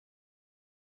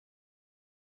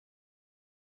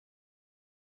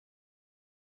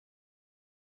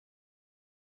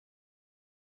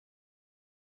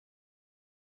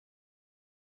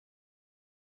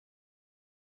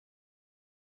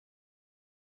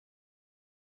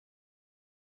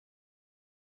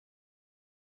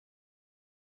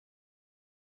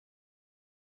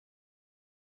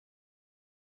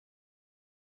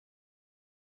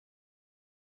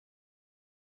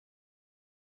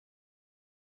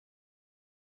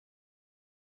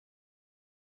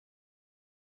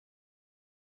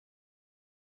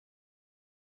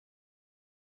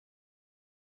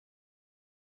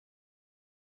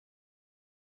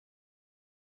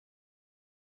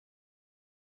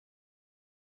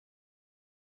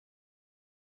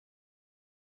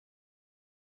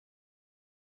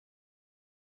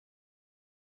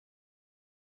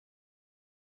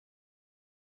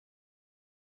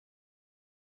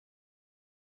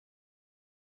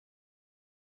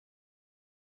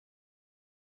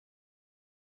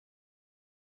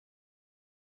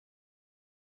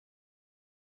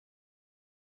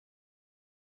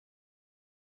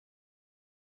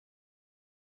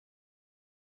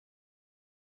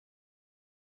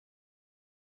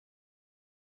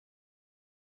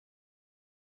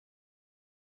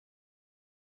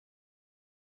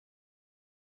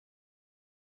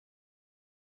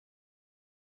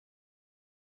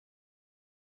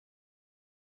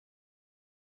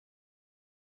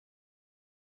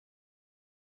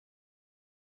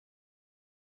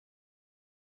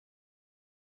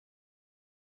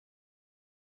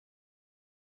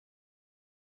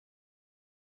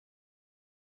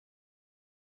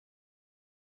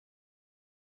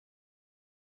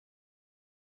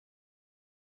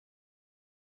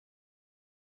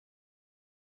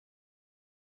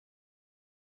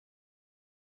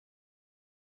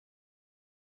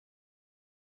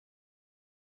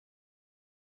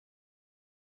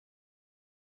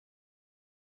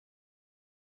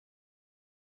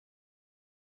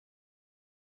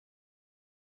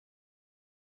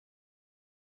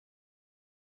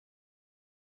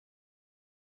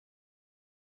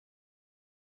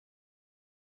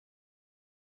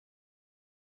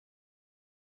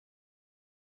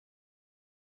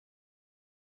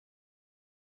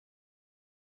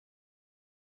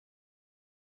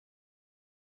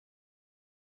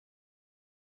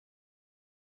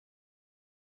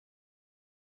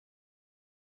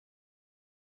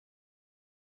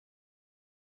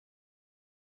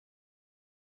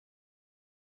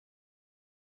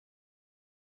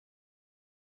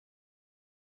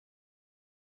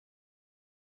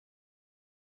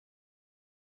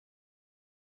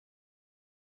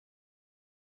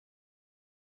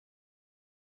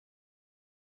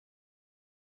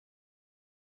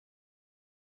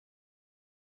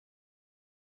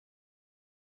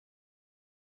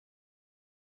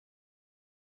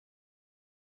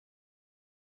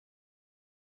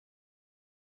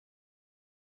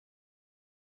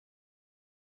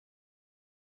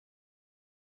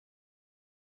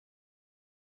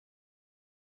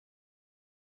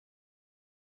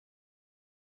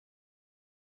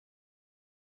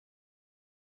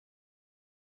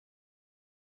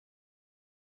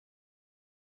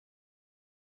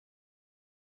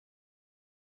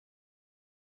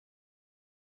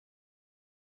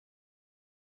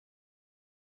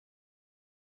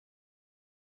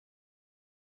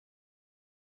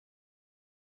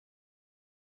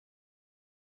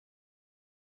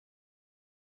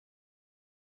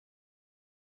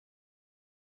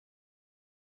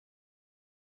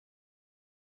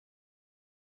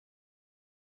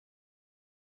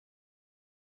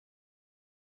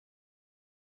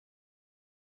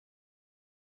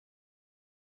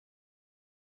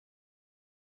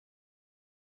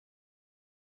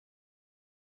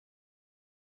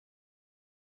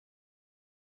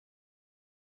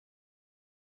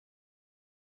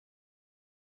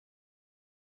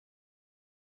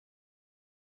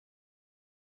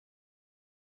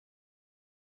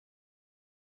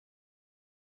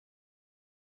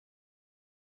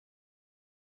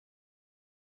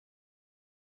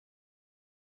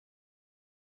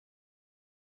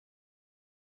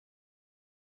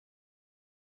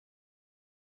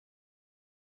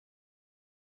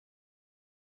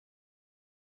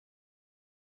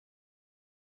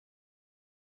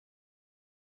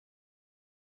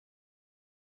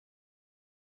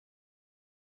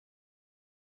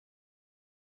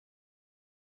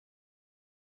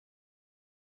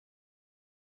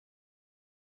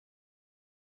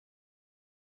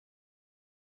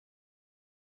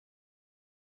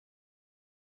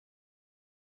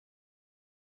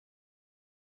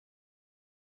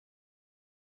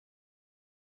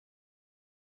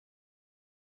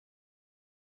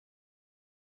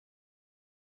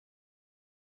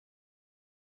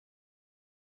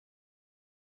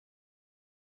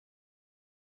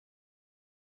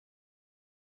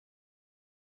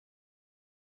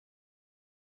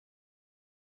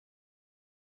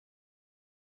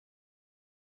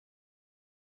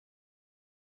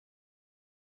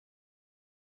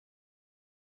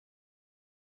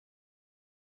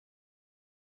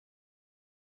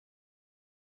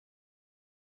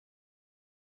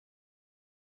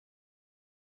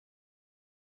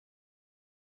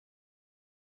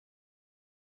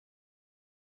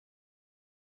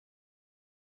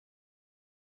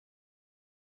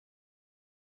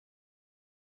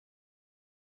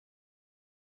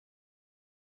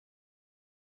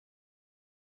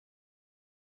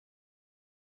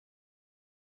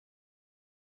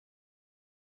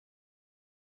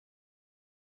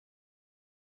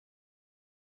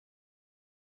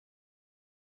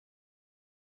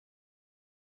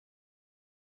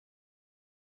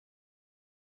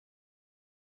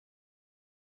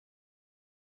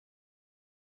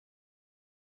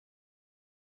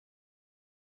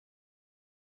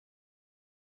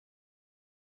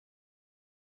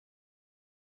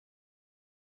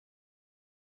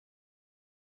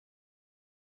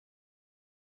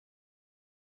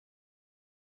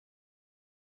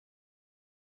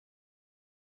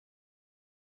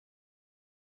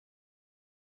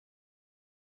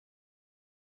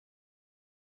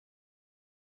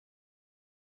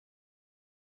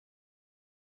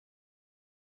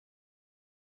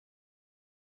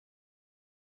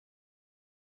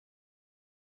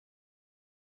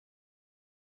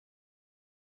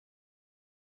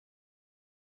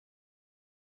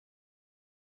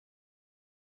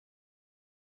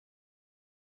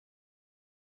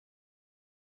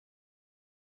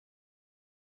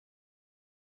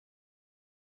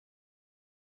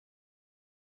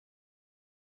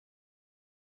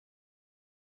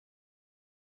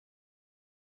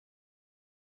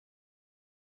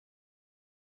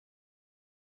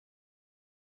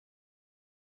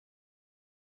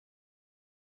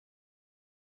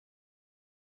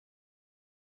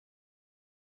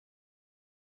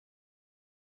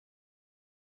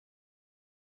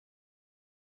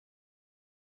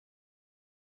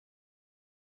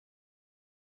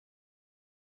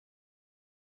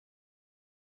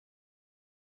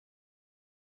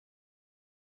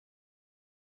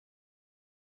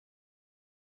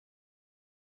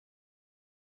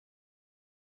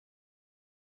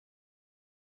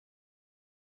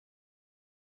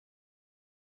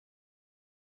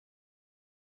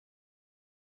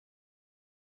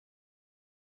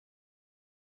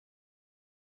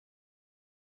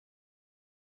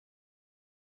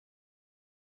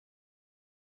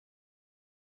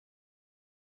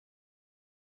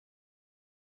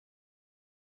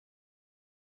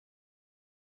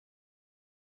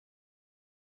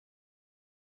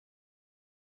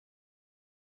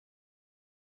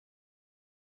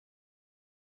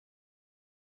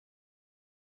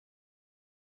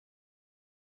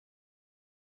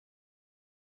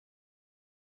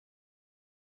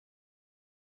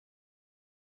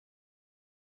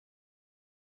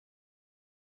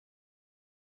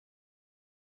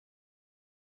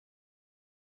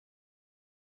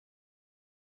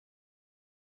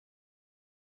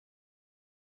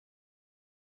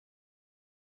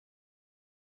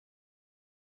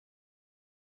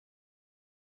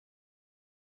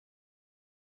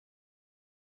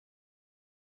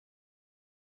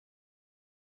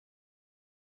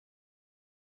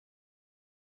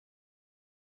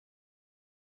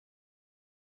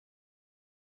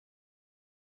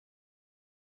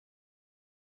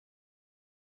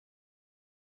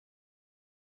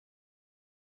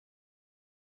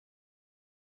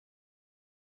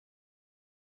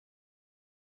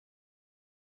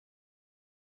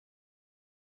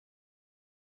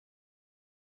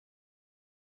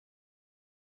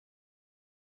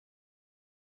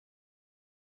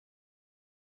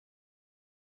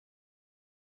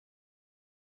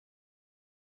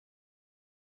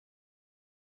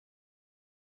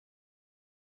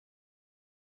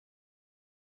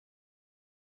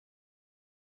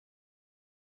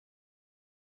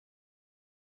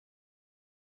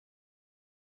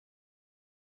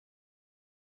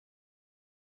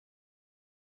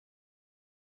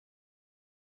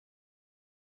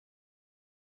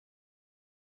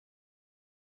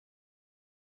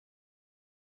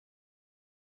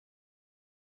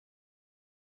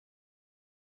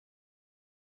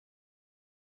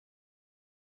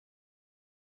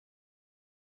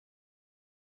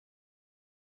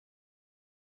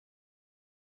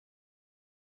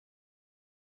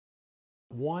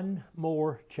one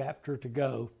more chapter to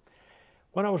go.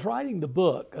 When I was writing the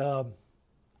book,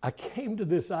 I came to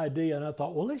this idea and I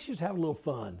thought, well, let's just have a little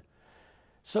fun.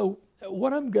 So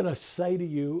what I'm going to say to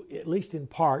you, at least in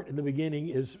part in the beginning,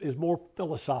 is more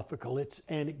philosophical. It's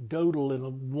anecdotal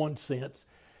in one sense.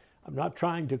 I'm not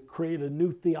trying to create a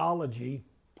new theology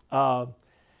because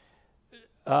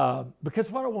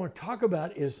what I want to talk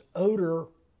about is odor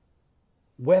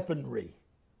weaponry.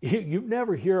 You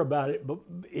never hear about it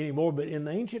anymore, but in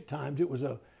the ancient times it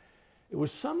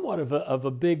was somewhat of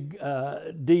a big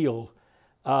deal.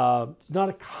 It's not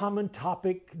a common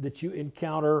topic that you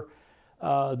encounter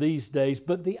these days,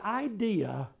 but the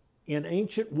idea in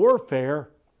ancient warfare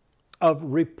of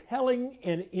repelling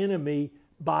an enemy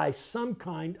by some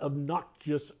kind of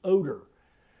noxious odor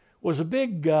was a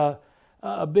big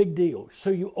deal.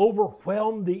 So you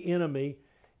overwhelm the enemy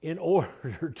in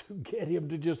order to get him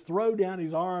to just throw down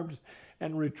his arms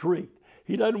and retreat.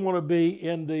 He doesn't want to be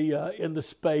in the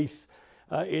space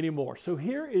anymore. So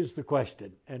here is the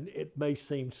question, and it may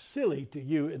seem silly to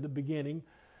you in the beginning.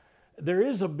 There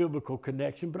is a biblical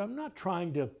connection, but I'm not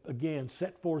trying to, again,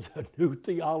 set forth a new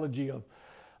theology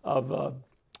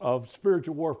of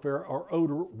spiritual warfare or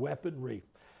odor weaponry.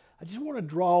 I just want to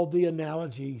draw the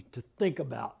analogy to think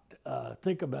about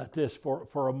this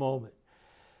for a moment.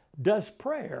 Does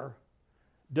prayer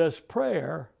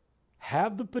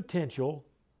have the potential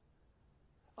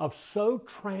of so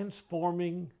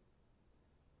transforming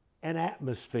an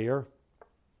atmosphere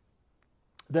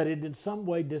that it in some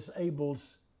way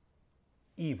disables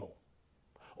evil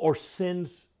or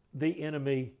sends the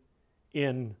enemy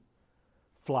in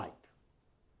flight?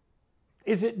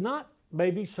 Is it not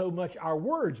maybe so much our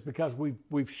words, because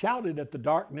we've shouted at the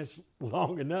darkness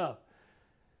long enough?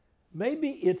 Maybe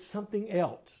it's something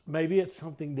else. Maybe it's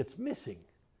something that's missing.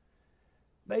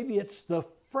 Maybe it's the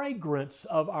fragrance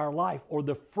of our life or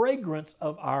the fragrance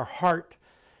of our heart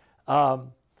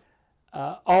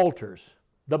altars.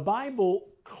 The Bible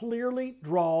clearly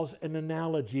draws an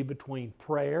analogy between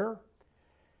prayer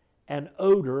and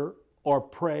odor, or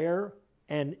prayer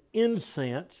and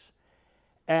incense,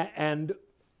 and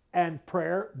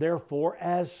prayer, therefore,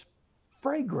 as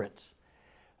fragrance.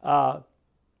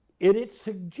 It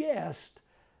suggests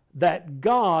that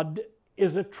God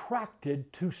is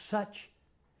attracted to such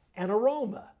an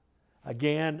aroma.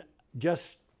 Again,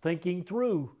 just thinking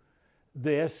through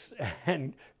this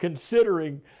and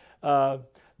considering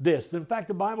this. In fact,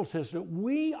 the Bible says that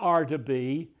we are to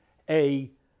be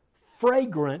a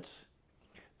fragrance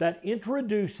that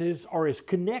introduces or is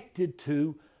connected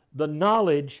to the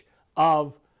knowledge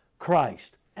of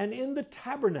Christ. And in the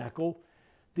tabernacle,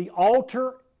 the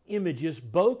altar images,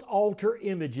 both altar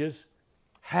images,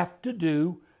 have to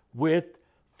do with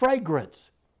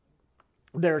fragrance.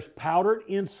 There's powdered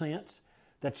incense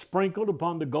that's sprinkled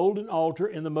upon the golden altar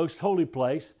in the most holy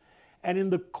place. And in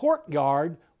the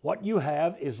courtyard, what you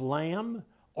have is lamb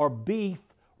or beef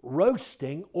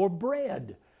roasting, or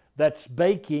bread that's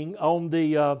baking on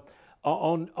the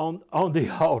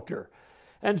altar.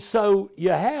 And so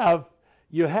you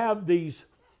have these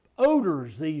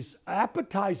odors, these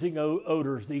appetizing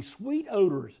odors, these sweet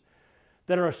odors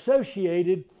that are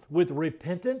associated with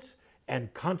repentance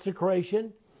and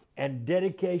consecration and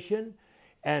dedication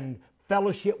and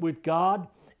fellowship with God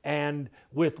and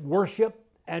with worship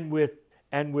and with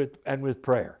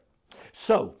prayer.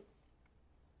 So,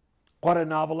 what a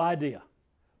novel idea.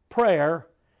 Prayer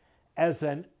as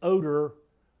an odor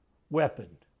weapon.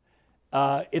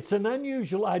 It's an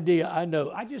unusual idea, I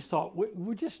know. I just thought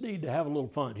we just need to have a little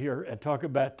fun here and talk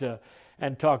about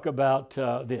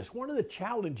this. One of the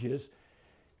challenges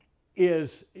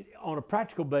is, on a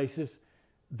practical basis,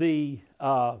 the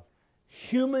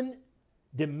human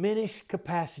diminished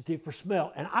capacity for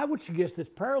smell. And I would suggest it's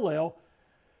parallel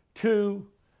to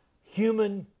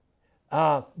human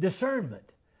discernment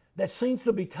that seems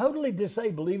to be totally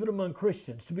disabled, even among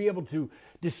Christians, to be able to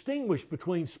distinguish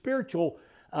between spiritual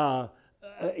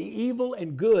evil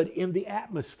and good in the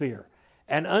atmosphere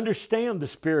and understand the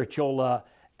spiritual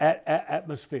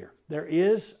atmosphere. There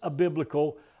is a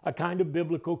kind of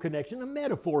biblical connection, a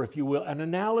metaphor, if you will, an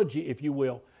analogy, if you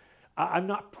will. I'm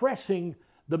not pressing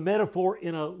the metaphor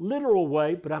in a literal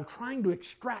way, but I'm trying to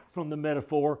extract from the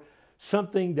metaphor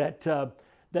something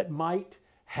that might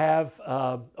have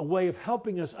a way of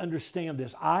helping us understand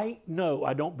this. I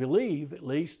don't believe, at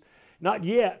least, not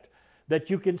yet, that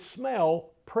you can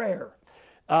smell prayer.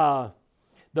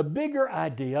 The bigger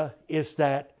idea is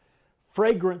that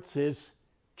fragrances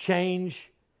change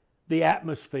the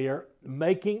atmosphere,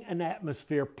 making an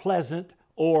atmosphere pleasant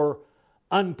or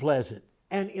unpleasant.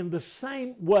 And in the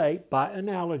same way, by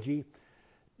analogy,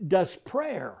 does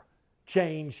prayer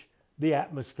change the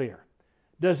atmosphere?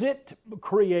 Does it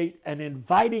create an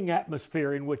inviting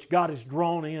atmosphere in which God is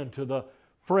drawn into the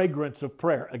fragrance of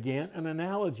prayer? Again, an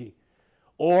analogy.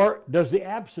 Or does the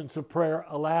absence of prayer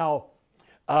allow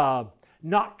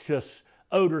noxious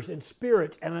odors and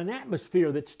spirits and an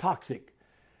atmosphere that's toxic,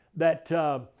 that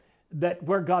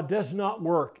where God does not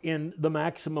work in the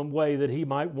maximum way that He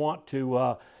might want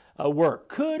to work?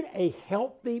 Could a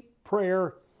healthy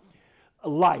prayer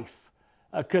life,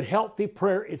 could healthy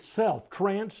prayer itself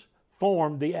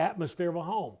transform the atmosphere of a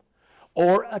home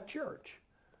or a church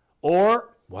or,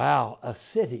 wow, a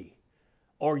city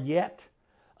or yet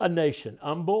a nation?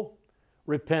 Humble,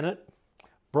 repentant,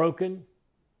 broken,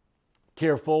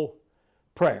 tearful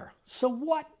prayer. So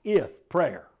what if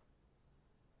prayer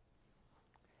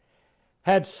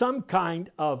had some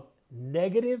kind of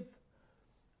negative,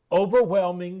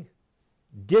 overwhelming,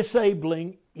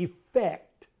 disabling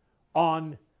effect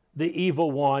on the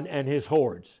evil one and his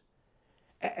hordes?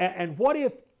 And what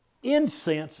if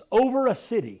incense over a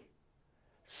city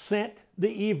sent the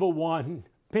evil one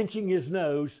pinching his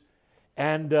nose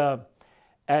and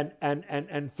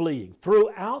fleeing?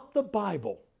 Throughout the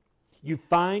Bible, you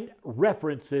find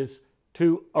references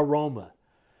to aroma.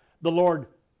 The Lord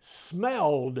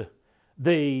smelled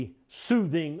the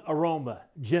soothing aroma,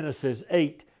 Genesis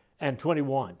 8 and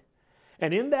 21.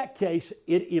 And in that case,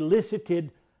 it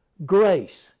elicited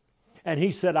grace. And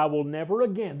He said, I will never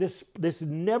again, this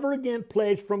never again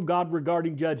pledge from God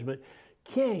regarding judgment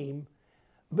came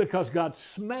because God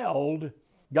smelled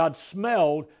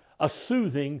a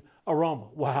soothing aroma.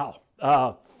 Wow.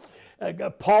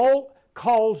 Paul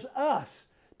calls us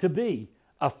to be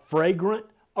a fragrant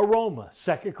aroma.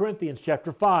 2 Corinthians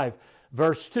chapter 5,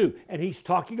 verse 2. And he's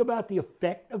talking about the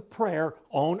effect of prayer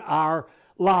on our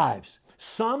lives.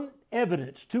 Some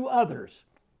evidence to others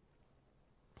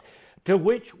to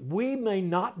which we may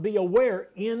not be aware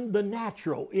in the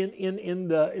natural, in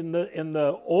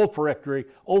the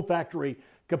olfactory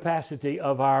capacity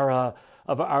of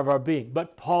our being.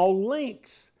 But Paul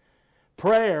links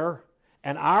prayer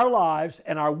and our lives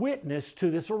and our witness to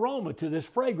this aroma, to this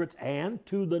fragrance, and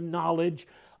to the knowledge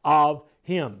of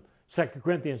Him. 2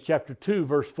 Corinthians chapter 2,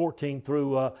 verse 14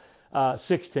 through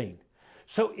 16.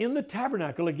 So in the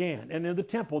tabernacle again, and in the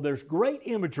temple, there's great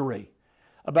imagery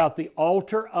about the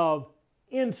altar of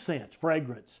incense,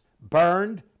 fragrance,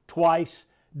 burned twice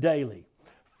daily,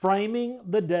 framing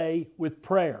the day with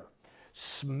prayer,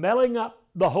 smelling up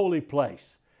the holy place.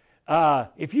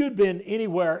 If you'd been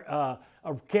anywhere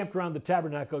camped around the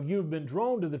tabernacle, you've been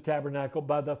drawn to the tabernacle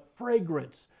by the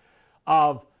fragrance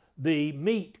of the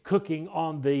meat cooking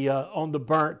on the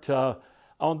burnt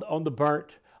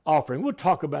offering. We'll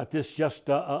talk about this just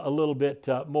a little bit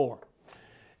more.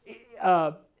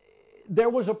 There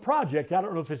was a project, I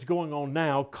don't know if it's going on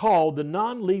now, called the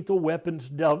Non-Lethal Weapons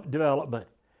Development.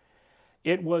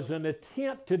 It was an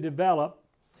attempt to develop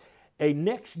a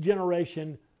next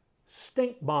generation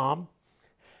stink bomb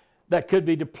that could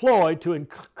be deployed to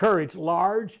encourage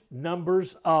large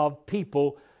numbers of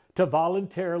people to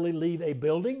voluntarily leave a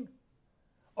building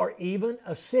or even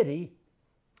a city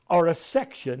or a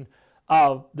section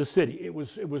of the city. It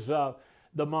was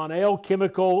the Monell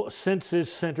Chemical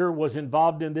Synthesis Center was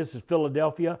involved in this in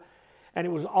Philadelphia, and it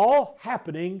was all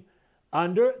happening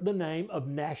under the name of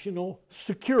national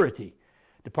security.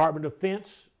 Department of Defense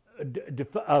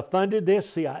funded this,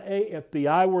 CIA,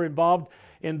 FBI were involved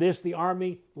in this, the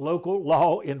Army, local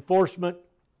law enforcement,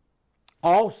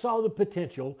 all saw the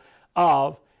potential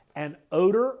of an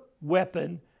odor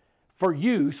weapon for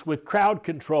use with crowd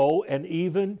control and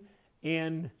even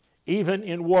in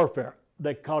warfare.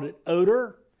 They called it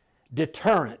odor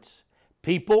deterrence.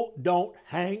 People don't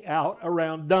hang out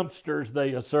around dumpsters,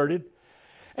 they asserted.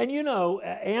 And you know,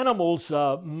 animals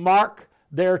mark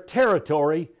their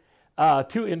territory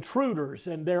to intruders,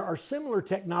 and there are similar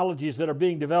technologies that are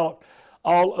being developed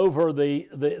all over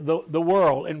the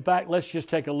world. In fact, let's just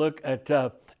take a look at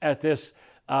this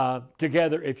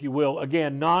together, if you will.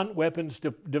 Again, non-weapons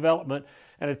development,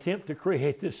 an attempt to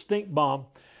create this stink bomb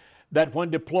that when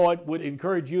deployed would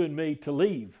encourage you and me to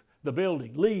leave the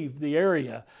building, leave the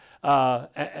area,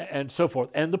 and so forth.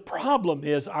 And the problem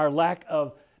is our lack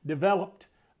of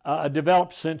a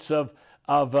developed sense of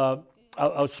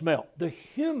smell. The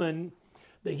human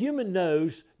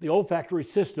nose, the olfactory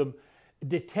system,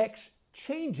 detects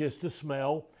changes to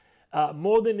smell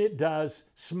more than it does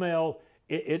smell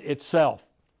itself.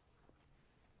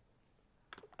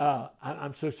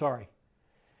 I'm so sorry.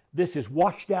 This is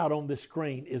washed out on the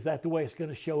screen. Is that the way it's going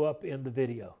to show up in the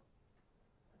video?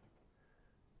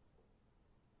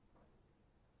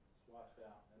 It's washed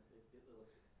out. It looks...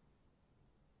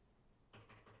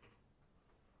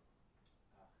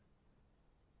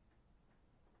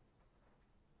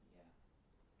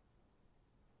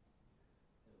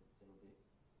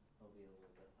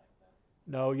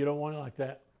 No, you don't want it like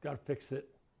that. Got to fix it.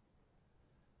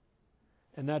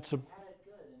 And that's a. I had it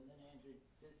good, and then Andrew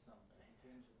did something. He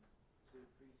changed it to a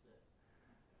preset.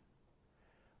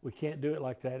 We can't do it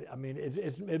like that. I mean,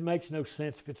 it makes no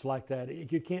sense if it's like that.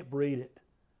 You can't breed it.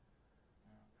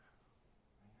 No.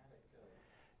 I had it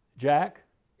good. Jack,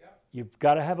 Yep. you've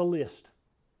got to have a list.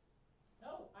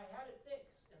 No, I had it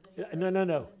fixed. And then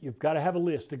No. You've got to have a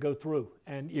list to go through,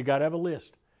 and you got to have a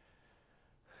list.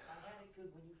 I had it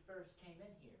good when you first came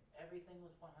in here. Everything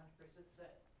was 100%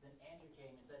 set. Then Andrew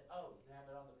came and said, "Oh, you have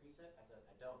it on the preset?" I said,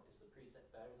 "I don't. Is the preset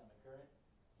better than the current?"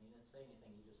 And he didn't say anything.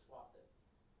 He just swapped it.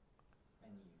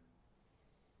 Menu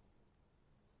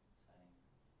settings.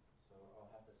 So I'll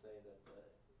have to say that the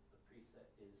preset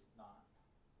is not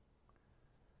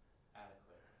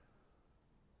adequate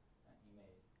that he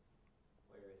made.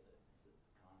 Where is it? Is it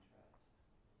contrast?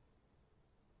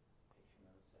 Picture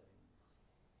mode settings.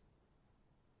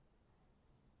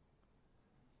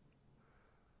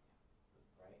 The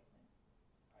brightness.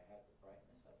 I have the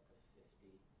brightness up to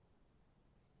 50.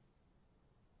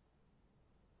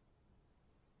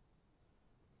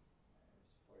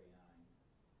 There's 49.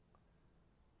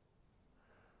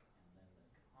 And then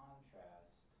the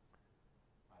contrast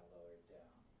I lowered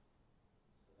down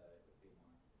so that it would be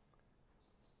more.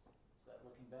 Is that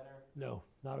looking better? No,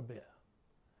 not a bit.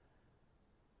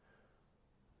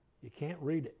 You can't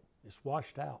read it. It's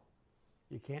washed out.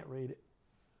 You can't read it.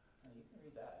 No, you can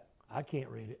read that. I can't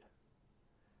read it.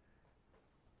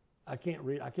 I can't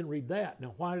read. I can read that.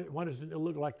 Now, why does it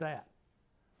look like that?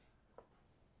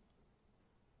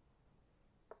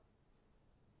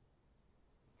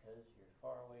 Because you're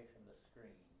far away from the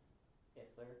screen.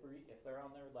 If they're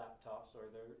on their laptops or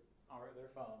their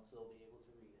phones, they'll be able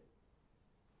to read it.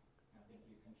 I think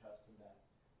you can trust in that.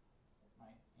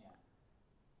 Yeah.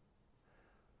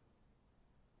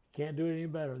 Can't do it any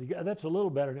better. That's a little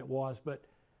better than it was, but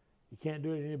you can't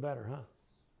do it any better, huh?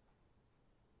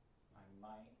 I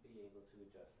might be able to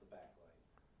adjust the backlight.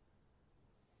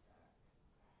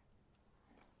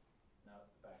 No,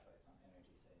 the backlight's on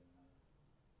energy saving mode.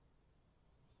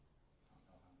 I don't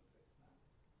know how to fix that.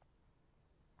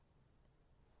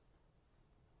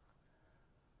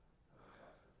 Oh, it's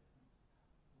also different.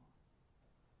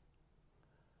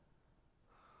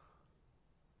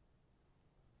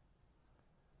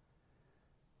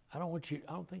 I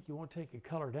don't think you want to take a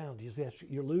color down.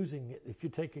 You're losing it if you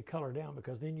take a color down,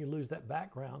 because then you lose that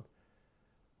background,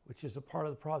 which is a part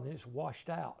of the problem. Then it's washed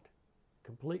out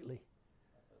completely.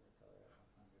 I put the color at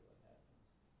 100, what happens?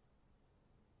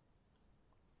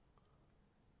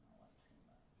 I want too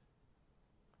much.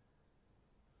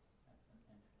 That's an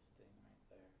interesting right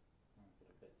there. I'm going to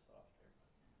put it a bit softer.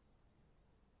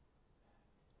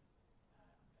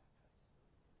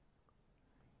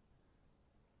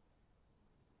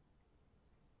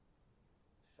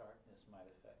 Sharpness might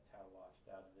affect how washed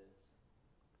out it is.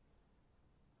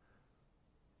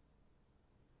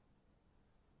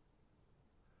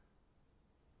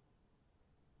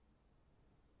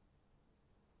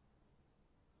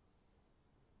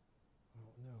 I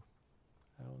don't know.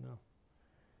 I don't know. I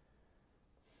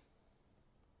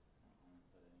don't want to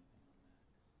put anything on max.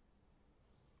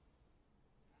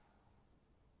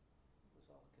 It was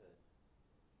all good.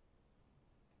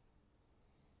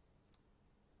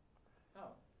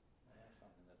 Oh, there's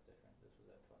something that's different. This was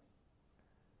at 20.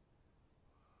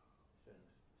 Shouldn't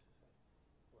have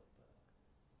flipped that.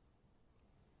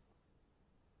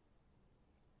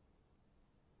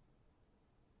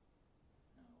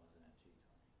 No, it wasn't at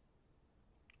G20.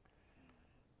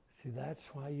 See, that's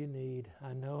why you need.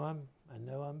 I know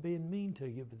I'm being mean to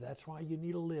you, but that's why you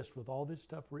need a list with all this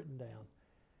stuff written down.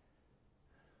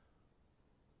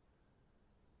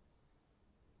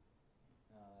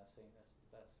 No, I think that's the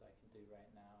best I can do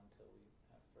right now until we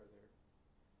have further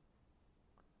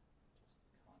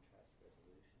just contrast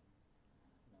resolution.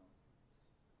 No,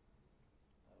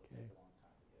 that will Okay. take a long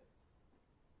time to get.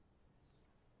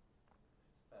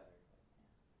 It's better, but yeah.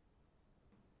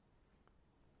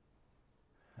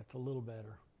 That's a little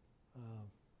better.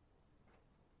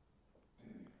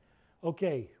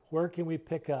 Okay, where can we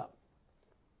pick up?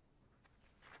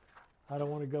 I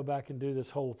don't want to go back and do this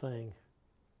whole thing.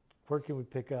 Where can we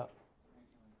pick up? Where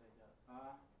can we pick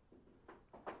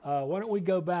up? Why don't we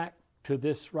go back to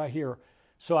this right here?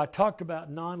 So I talked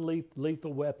about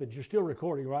non-lethal weapons. You're still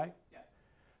recording, right? Yeah.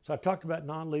 So I talked about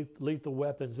non-lethal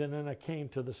weapons, and then I came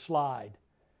to the slide.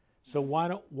 So why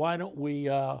don't we?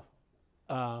 Actually,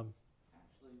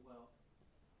 well,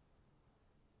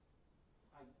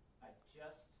 I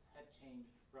just had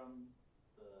changed from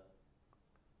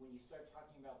when you start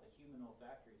talking about the human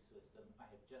olfactory system, I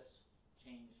had just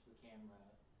changed the camera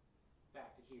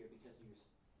back to here because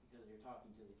you're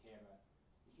talking to the camera,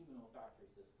 the human olfactory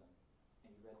system,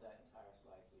 and you read that entire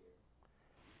slide here.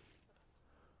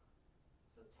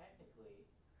 So technically,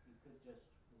 you could just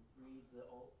read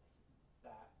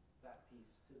that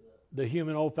piece to The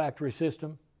human olfactory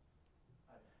system?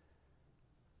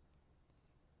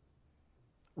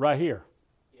 Right here.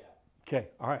 Yeah. Okay,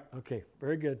 all right, okay,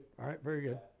 very good. All right, very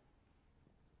good.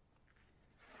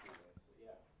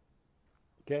 Yeah.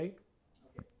 Okay?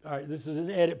 All right, this is an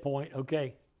edit point,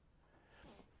 okay.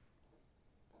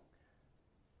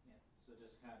 Yeah. So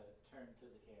just kind of turn to the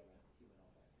camera, human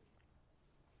olfactory.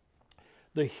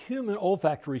 The human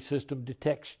olfactory system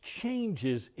detects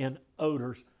changes in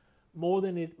odors more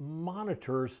than it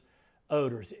monitors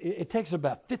odors. It takes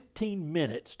about 15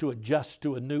 minutes to adjust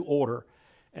to a new odor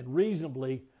and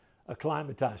reasonably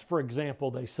acclimatize. For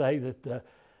example, they say that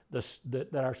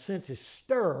that our senses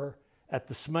stir at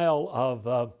the smell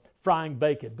of frying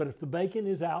bacon. But if the bacon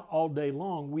is out all day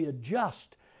long, we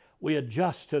adjust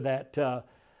to that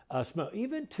smell,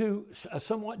 even to a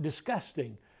somewhat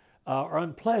disgusting or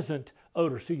unpleasant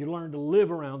odor. So you learn to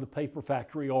live around the paper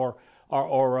factory or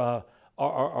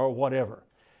whatever.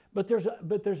 But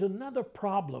there's another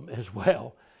problem as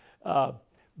well.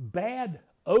 Bad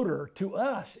odor to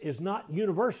us is not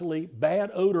universally bad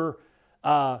odor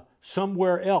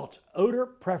somewhere else. Odor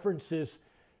preferences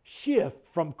shift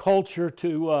from culture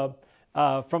to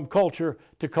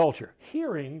culture.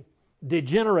 Hearing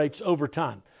degenerates over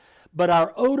time, but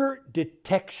our odor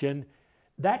detection,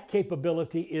 that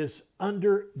capability is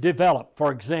underdeveloped.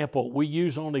 For example, we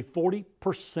use only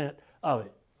 40% of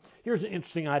it. Here's an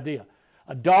interesting idea.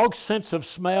 A dog's sense of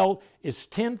smell is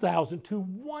 10,000 to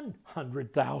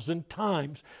 100,000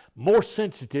 times more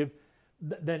sensitive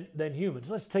than humans.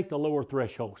 Let's take the lower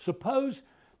threshold. Suppose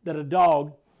that a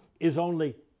dog is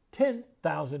only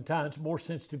 10,000 times more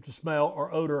sensitive to smell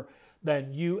or odor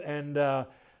than you and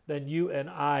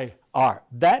I are.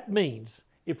 That means,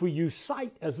 if we use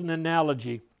sight as an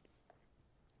analogy,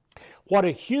 what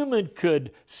a human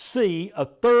could see a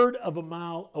third of a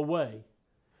mile away,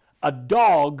 a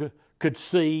dog could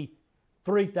see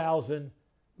 3,000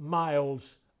 miles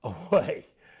away.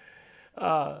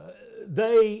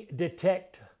 They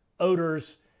detect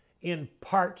odors in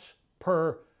parts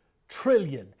per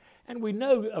trillion. And we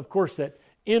know, of course, that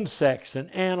insects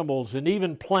and animals and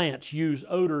even plants use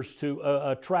odors to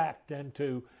attract and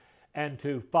to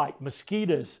fight.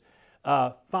 Mosquitoes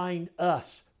find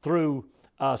us through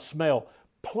smell.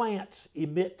 Plants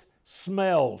emit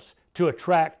smells to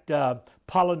attract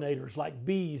pollinators like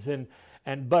bees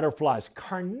and butterflies.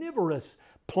 Carnivorous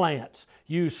plants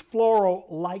use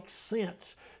floral-like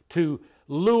scents to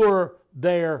lure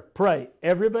their prey.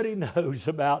 Everybody knows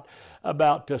about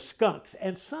skunks.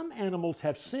 And some animals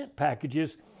have scent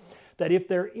packages that if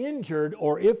they're injured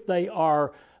or if they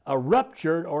are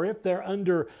ruptured or if they're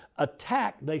under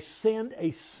attack, they send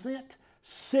a scent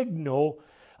signal,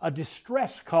 a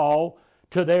distress call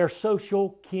to their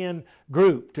social kin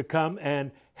group to come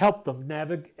and help them.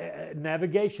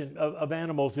 Navigation of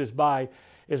animals is by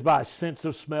sense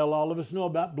of smell. All of us know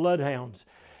about bloodhounds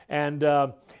and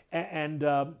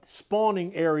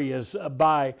spawning areas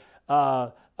by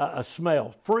a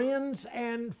smell. Friends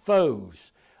and foes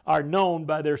are known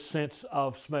by their sense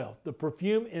of smell. The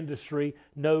perfume industry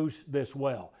knows this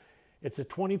well. It's a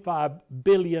 $25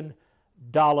 billion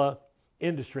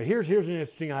industry. Here's an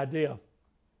interesting idea.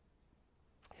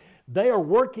 They are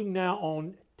working now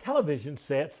on television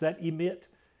sets that emit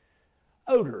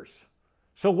odors.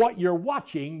 So what you're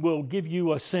watching will give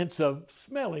you a sense of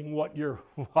smelling what you're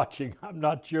watching. I'm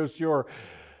not so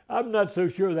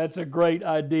sure that's a great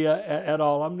idea at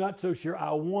all. I'm not so sure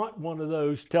I want one of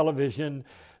those television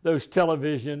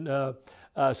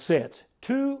sets.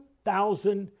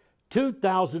 2000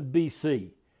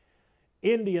 BC,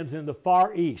 Indians in the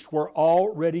Far East were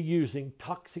already using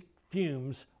toxic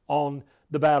fumes on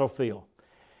the battlefield.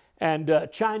 And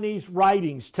Chinese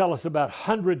writings tell us about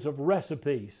hundreds of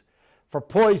recipes for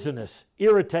poisonous,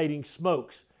 irritating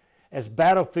smokes as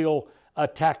battlefield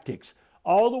tactics.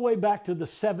 All the way back to the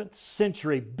 7th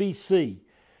century BC,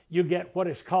 you get what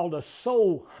is called a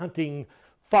soul-hunting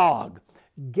fog.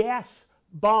 Gas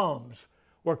bombs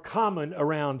were common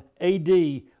around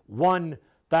AD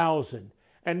 1000.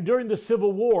 And during the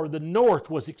Civil War, the North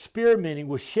was experimenting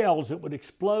with shells that would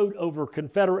explode over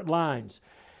Confederate lines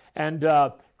and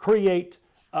create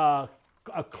a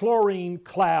chlorine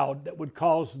cloud that would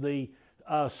cause the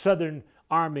Southern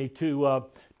Army to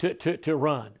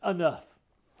run.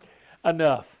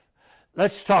 Enough.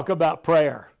 Let's talk about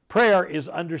prayer. Prayer is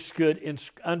understood in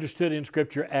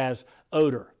Scripture as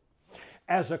odor,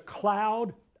 as a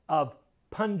cloud of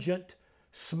pungent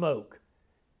smoke.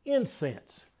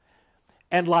 incense.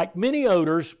 And like many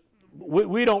odors,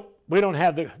 we don't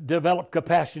have the developed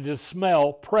capacity to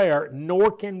smell prayer,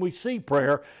 nor can we see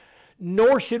prayer,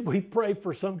 nor should we pray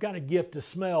for some kind of gift to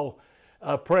smell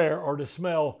prayer or to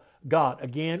smell God.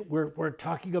 Again, we're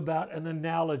talking about an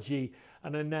analogy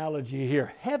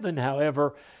here. Heaven,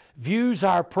 however, views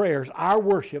our prayers, our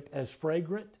worship, as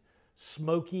fragrant,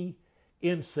 smoky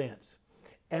incense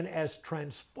and as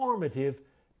transformative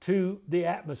to the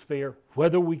atmosphere,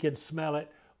 whether we can smell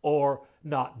it or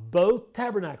not. Both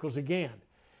tabernacles, again,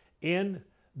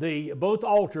 both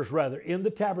altars rather, in the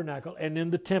tabernacle and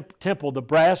in the temple, the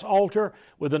brass altar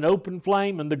with an open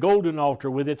flame and the golden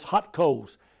altar with its hot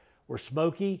coals were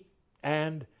smoky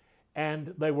and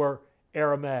they were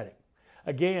aromatic.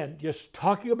 Again, just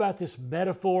talking about this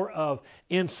metaphor of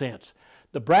incense.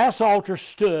 The brass altar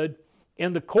stood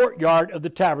in the courtyard of the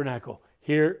tabernacle.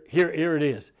 Here it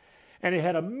is. And it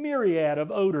had a myriad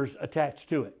of odors attached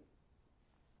to it.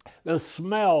 The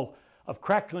smell of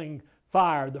crackling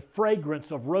fire, the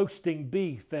fragrance of roasting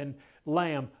beef and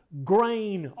lamb,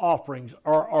 grain offerings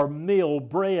or meal,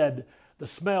 bread, the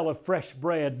smell of fresh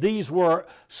bread. These were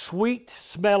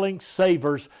sweet-smelling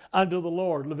savors unto the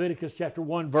Lord. Leviticus chapter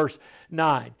 1, verse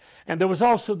 9. And there was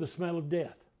also the smell of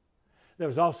death. There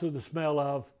was also the smell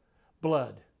of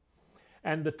blood.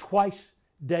 And the twice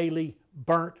daily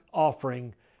burnt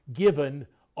offering given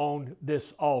on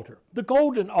this altar. The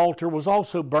golden altar was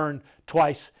also burned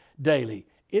twice daily.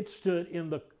 It stood in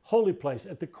the holy place,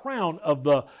 at the crown of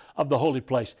the holy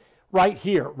place, right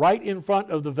here, right in front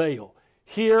of the veil.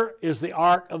 Here is the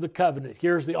Ark of the Covenant.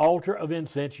 Here's the altar of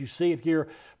incense. You see it here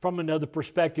from another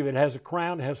perspective. It has a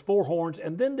crown, it has four horns,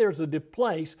 and then there's a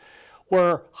place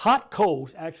where hot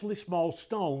coals, actually small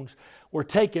stones, were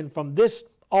taken from this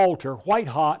altar, white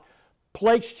hot,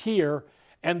 placed here,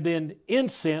 and then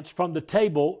incense from the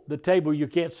table you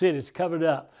can't see it, it's covered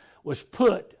up, was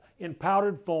put in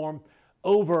powdered form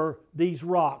over these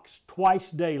rocks twice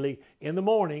daily, in the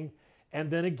morning and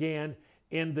then again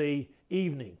in the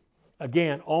evening.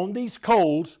 Again, on these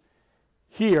coals,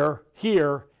 here,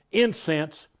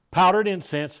 incense, powdered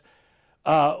incense,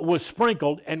 was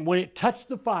sprinkled, and when it touched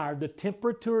the fire, the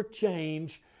temperature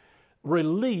change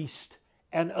released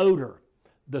an odor,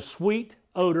 the sweet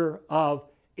odor of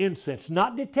incense,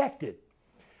 not detected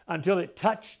until it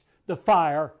touched the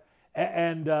fire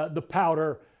and the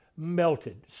powder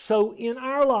melted. So in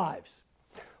our lives,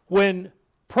 when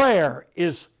prayer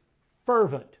is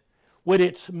fervent, when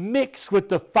it's mixed with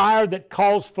the fire that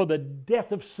calls for the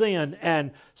death of sin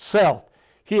and self,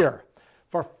 here,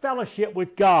 for fellowship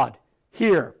with God,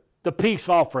 here, the peace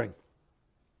offering,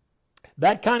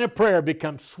 that kind of prayer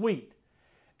becomes sweet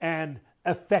and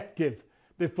effective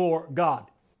before God.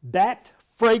 That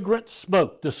fragrant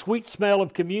smoke, the sweet smell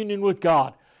of communion with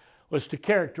God, was to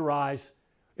characterize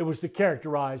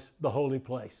the holy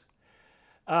place.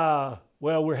 Well,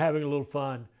 we're having a little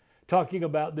fun talking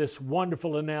about this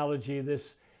wonderful analogy,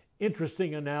 this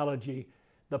interesting analogy,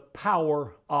 the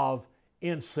power of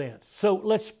incense. So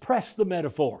let's press the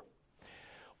metaphor.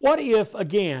 What if,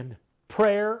 again,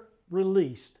 prayer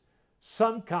released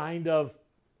some kind of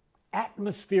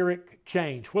atmospheric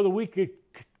change, whether we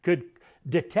could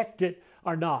detect it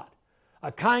or not,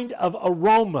 a kind of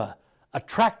aroma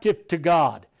attractive to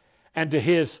God and to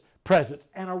His presence,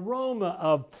 an aroma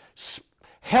of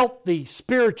healthy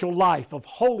spiritual life, of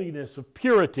holiness, of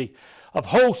purity, of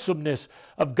wholesomeness,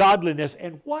 of godliness.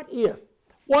 And what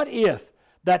if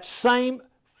that same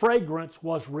fragrance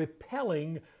was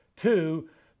repelling to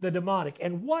the demonic?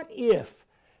 And what if,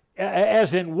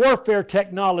 as in warfare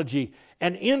technology,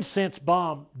 an incense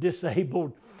bomb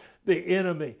disabled the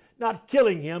enemy, not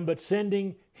killing him, but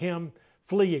sending him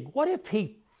fleeing? What if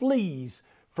he flees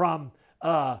from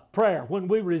prayer when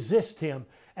we resist him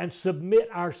and submit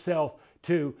ourselves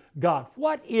to God?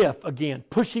 What if, again,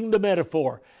 pushing the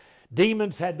metaphor,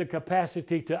 demons had the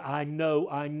capacity to, I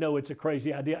know it's a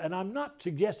crazy idea, and I'm not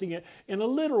suggesting it in a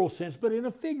literal sense, but in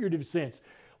a figurative sense.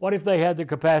 What if they had the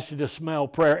capacity to smell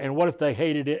prayer, and what if they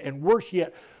hated it? And worse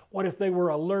yet, what if they were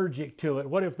allergic to it?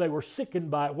 What if they were sickened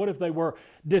by it? What if they were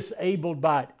disabled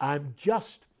by it? I'm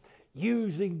just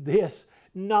using this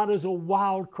not as a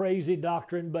wild, crazy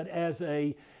doctrine, but as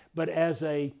an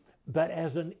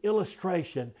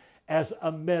illustration, as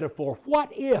a metaphor. What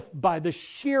if, by the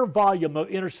sheer volume of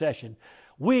intercession,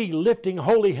 we, lifting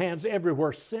holy hands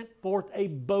everywhere, sent forth a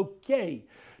bouquet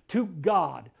to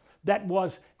God that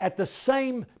was at the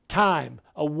same time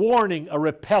a warning, a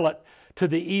repellent to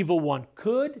the evil one?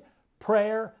 Could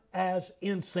prayer as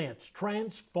incense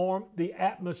transform the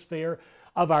atmosphere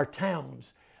of our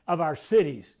towns, of our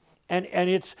cities,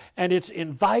 and its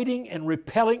inviting and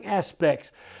repelling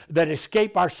aspects that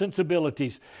escape our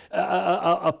sensibilities,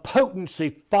 a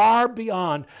potency far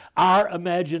beyond our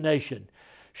imagination.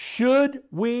 Should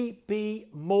we be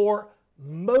more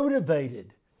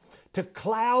motivated to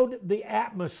cloud the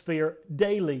atmosphere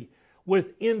daily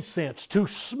with incense, to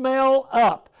smell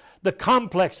up the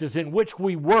complexes in which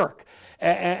we work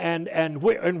and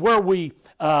where we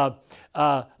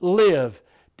live,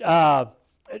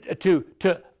 to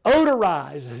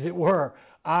odorize, as it were,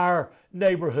 our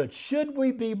neighborhood? Should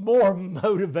we be more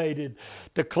motivated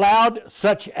to cloud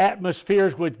such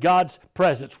atmospheres with God's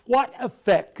presence? What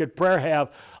effect could prayer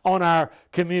have on our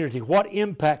community? What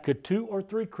impact could 2 or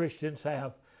 3 Christians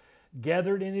have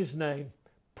gathered in His name,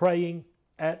 praying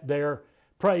at their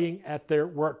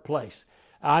workplace?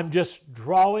 I'm just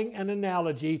drawing an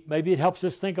analogy. Maybe it helps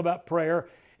us think about prayer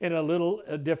in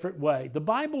a different way. The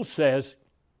Bible says,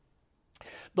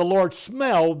 the Lord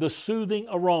smelled the soothing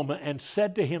aroma and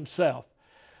said to Himself,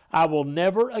 I will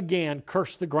never again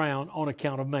curse the ground on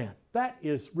account of man. That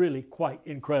is really quite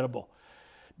incredible.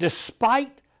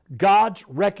 Despite God's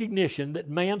recognition that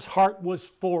man's heart was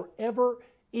forever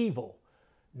evil,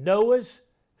 Noah's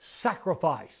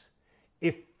sacrifice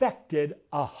effected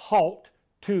a halt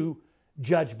to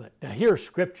judgment. Now here's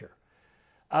Scripture.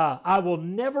 I will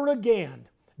never again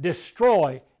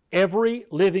destroy every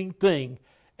living thing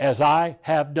as I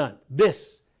have done. This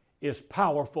is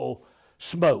powerful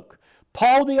smoke.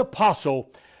 Paul the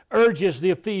Apostle urges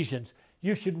the Ephesians,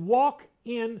 you should walk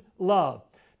in love,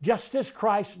 just as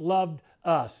Christ loved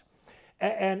us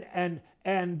and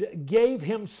gave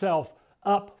Himself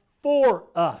up for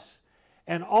us,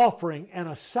 an offering and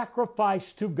a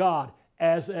sacrifice to God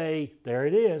as a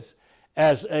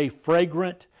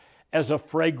fragrant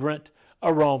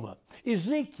aroma.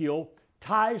 Ezekiel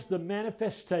ties the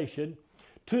manifestation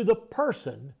to the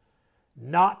person,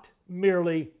 not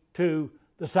merely to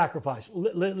the sacrifice.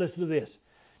 Listen to this.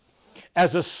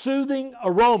 As a soothing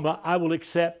aroma, I will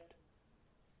accept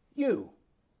you.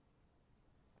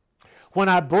 When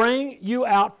I bring you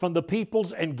out from the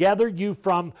peoples and gather you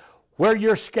from where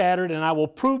you're scattered, and I will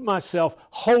prove myself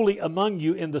holy among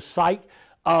you in the sight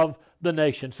of the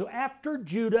nation. So after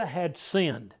Judah had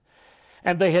sinned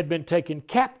and they had been taken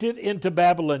captive into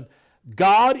Babylon,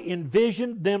 God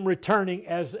envisioned them returning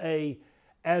as a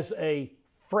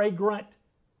fragrant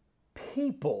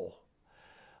people,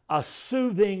 a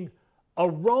soothing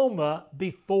aroma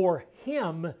before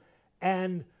Him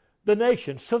and the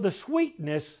nation. So the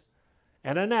sweetness,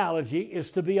 an analogy,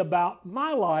 is to be about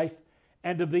my life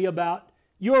and to be about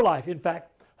your life. In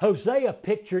fact, Hosea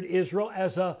pictured Israel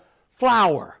as a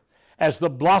flower, as the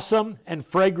blossom and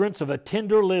fragrance of a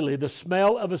tender lily, the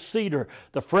smell of a cedar,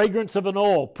 the fragrance of an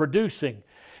oil producing.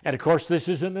 And of course, this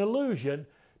is an allusion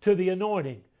to the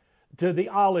anointing, to the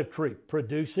olive tree,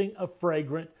 producing a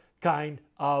fragrant kind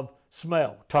of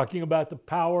smell, talking about the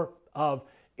power of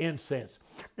incense.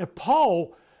 Now,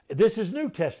 Paul, this is New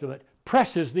Testament,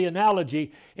 presses the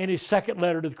analogy in his second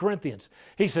letter to the Corinthians.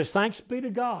 He says, thanks be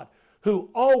to God, who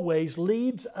always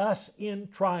leads us in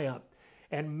triumph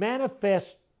and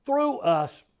manifests through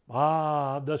us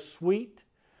the sweet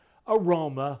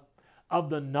aroma of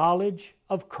the knowledge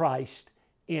of Christ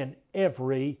in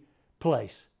every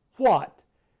place. What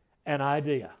an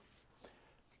idea.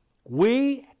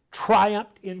 We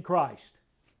triumphed in Christ.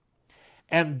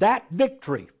 And that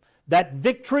victory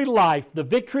life, the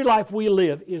victory life we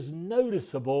live, is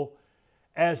noticeable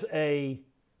as a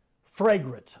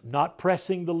fragrance. I'm not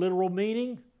pressing the literal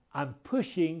meaning. I'm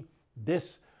pushing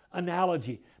this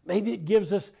analogy. Maybe it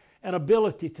gives us an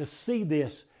ability to see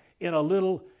this in a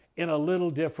little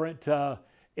different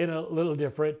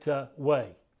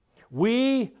way.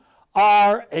 We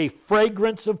are a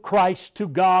fragrance of Christ to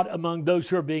God among those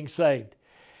who are being saved,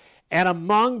 and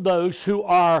among those who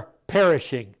are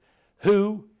perishing.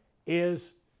 Who is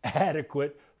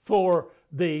adequate for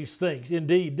these things?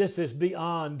 Indeed, this is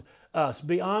beyond us,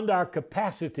 beyond our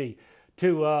capacity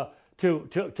to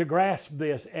grasp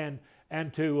this and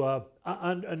to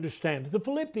understand. The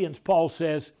Philippians, Paul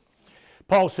says,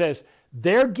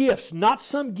 their gifts, not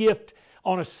some gift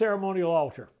on a ceremonial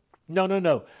altar.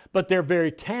 No. But their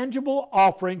very tangible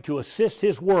offering to assist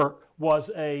his work was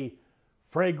a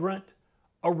fragrant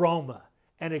aroma,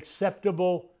 an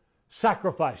acceptable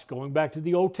sacrifice, going back to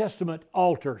the Old Testament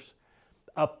altars,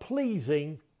 a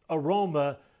pleasing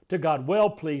aroma to God,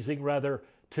 well-pleasing rather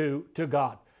to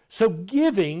God. So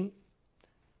giving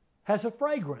has a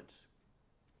fragrance,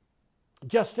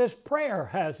 just as prayer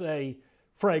has a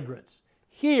fragrance.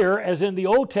 Here, as in the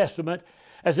Old Testament,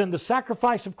 as in the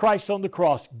sacrifice of Christ on the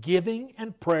cross, giving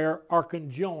and prayer are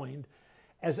conjoined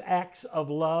as acts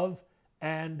of love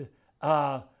and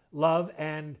love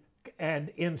and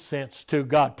incense to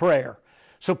God, prayer.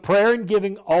 So prayer and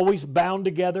giving always bound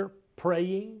together.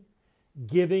 Praying,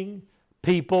 giving,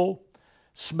 people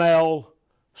smell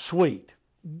sweet.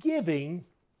 Giving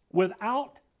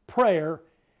without prayer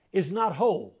is not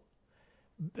whole,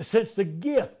 since the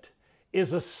gift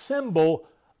is a symbol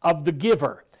of the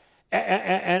giver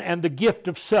and the gift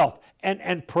of self.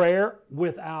 And prayer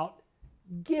without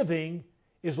giving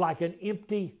is like an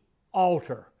empty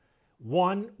altar,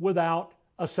 one without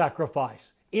a sacrifice.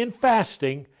 In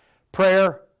fasting,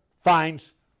 prayer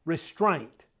finds restraint.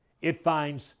 It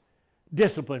finds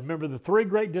discipline. Remember the three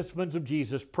great disciplines of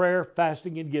Jesus: prayer,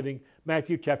 fasting, and giving.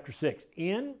 Matthew chapter 6.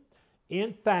 In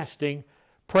fasting,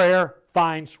 prayer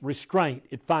finds restraint.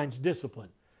 It finds discipline.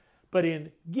 But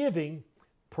in giving,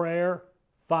 prayer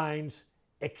finds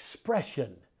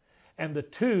expression. And the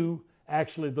two,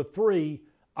 actually the three,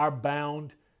 are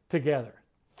bound together.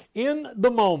 In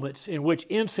the moments in which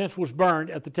incense was burned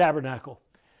at the tabernacle,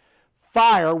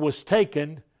 fire was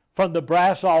taken from the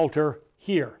brass altar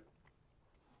here.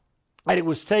 And it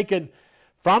was taken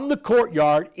from the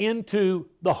courtyard into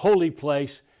the holy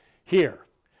place here.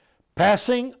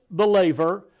 Passing the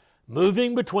laver,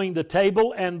 moving between the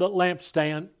table and the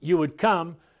lampstand, you would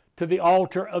come to the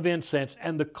altar of incense.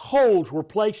 And the coals were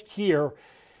placed here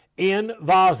in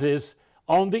vases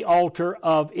on the altar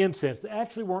of incense. They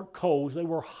actually weren't coals, they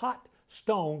were hot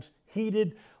stones,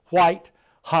 heated white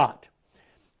hot.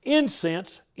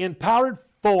 Incense in powdered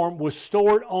form was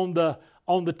stored on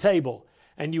the table,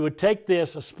 and you would take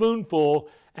this, a spoonful,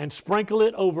 and sprinkle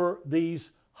it over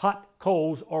these hot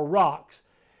coals or rocks.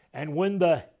 And when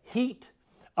the heat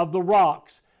of the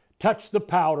rocks touched the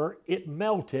powder, it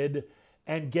melted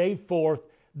and gave forth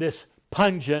this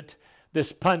pungent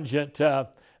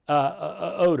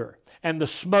odor. And the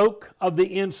smoke of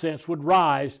the incense would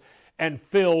rise and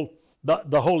fill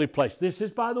the holy place. This is,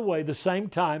 by the way, the same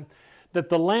time that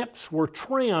the lamps were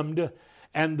trimmed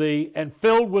and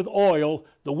filled with oil.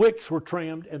 The wicks were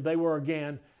trimmed, and they were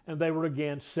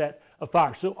again set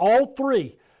afire. So all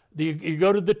three, you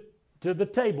go to the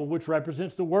table, which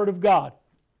represents the Word of God,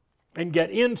 and get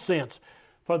incense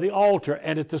for the altar,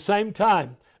 and at the same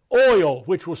time, oil,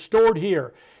 which was stored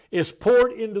here, is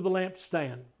poured into the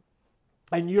lampstand.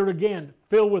 And you're again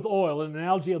filled with oil, an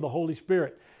analogy of the Holy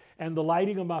Spirit, and the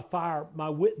lighting of my fire,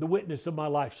 the witness of my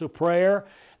life. So prayer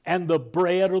and the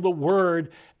bread or the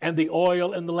Word and the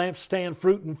oil and the lampstand,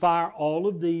 fruit and fire, all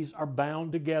of these are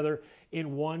bound together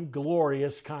in one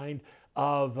glorious kind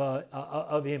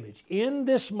of image. In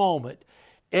this moment,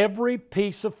 every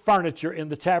piece of furniture in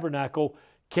the tabernacle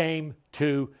came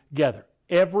together.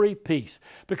 Every piece.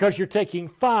 Because you're taking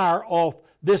fire off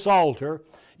this altar,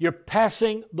 you're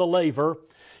passing the laver,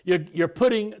 you're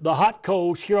putting the hot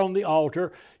coals here on the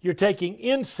altar, you're taking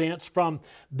incense from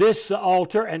this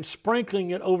altar and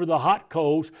sprinkling it over the hot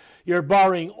coals, you're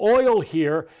borrowing oil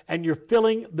here, and you're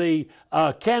filling the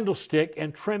candlestick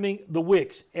and trimming the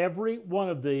wicks. Every one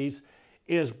of these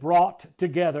is brought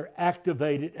together,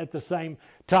 activated at the same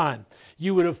time.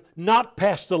 You would have not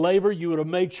passed the laver. You would have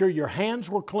made sure your hands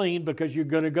were clean, because you're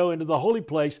going to go into the holy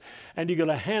place and you're going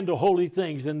to handle holy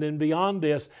things. And then beyond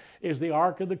this is the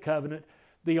Ark of the Covenant,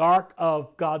 the Ark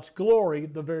of God's glory,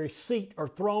 the very seat or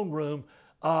throne room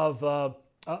of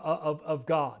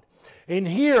God. And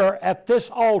here at this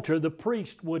altar, the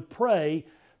priest would pray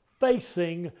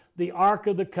facing the Ark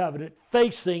of the Covenant,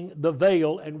 facing the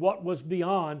veil and what was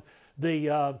beyond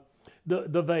the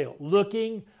veil.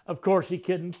 Looking, of course, he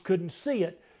couldn't see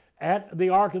it, at the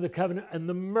Ark of the Covenant and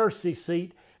the mercy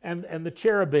seat and the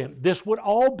cherubim. This would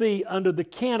all be under the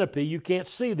canopy. You can't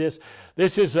see this.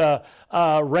 This is a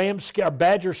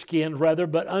badger skin, rather,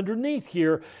 but underneath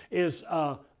here is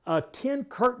a tin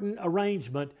curtain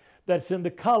arrangement that's in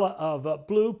the color of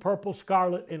blue, purple,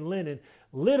 scarlet, and linen.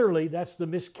 Literally, that's the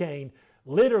miskane.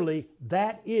 Literally,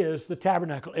 that is the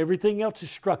tabernacle. Everything else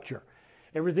is structure.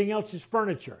 Everything else is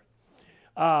furniture.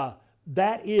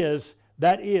 That is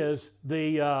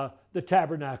the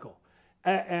tabernacle,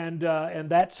 and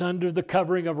that's under the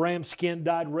covering of ram skin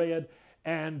dyed red,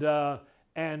 and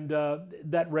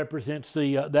that represents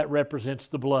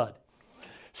the blood.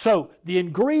 So the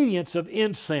ingredients of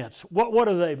incense, what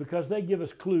are they? Because they give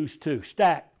us clues too.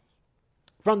 Stack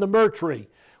from the myrrh tree.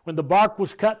 When the bark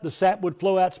was cut, the sap would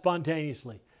flow out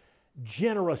spontaneously,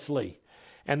 generously.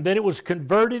 And then it was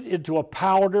converted into a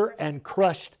powder and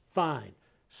crushed fine.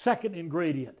 Second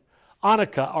ingredient,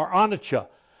 onycha or onycha,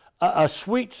 a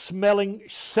sweet-smelling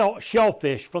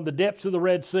shellfish from the depths of the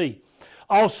Red Sea,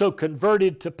 also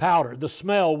converted to powder. The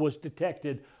smell was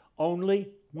detected only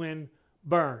when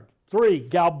burned. 3,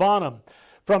 galbanum,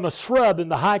 from a shrub in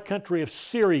the high country of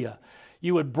Syria.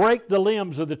 You would break the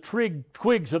limbs of the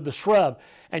twigs of the shrub,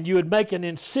 and you would make an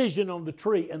incision on the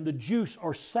tree, and the juice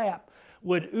or sap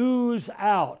would ooze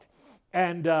out,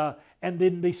 and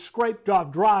then be scraped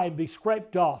off, dry and be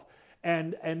scraped off,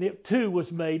 and it too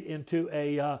was made into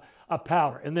a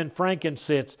powder. And then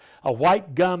frankincense, a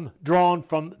white gum drawn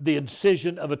from the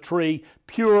incision of a tree,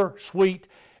 pure, sweet,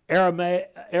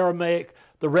 aromatic,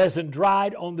 the resin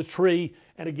dried on the tree,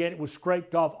 and again it was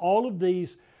scraped off. All of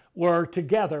these were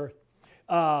together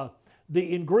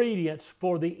the ingredients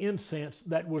for the incense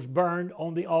that was burned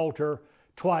on the altar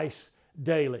twice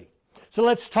daily. So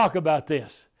let's talk about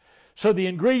this. So the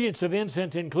ingredients of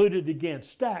incense included, again,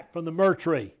 stack from the myrrh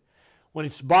tree. When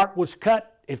its bark was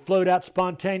cut, it flowed out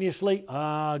spontaneously.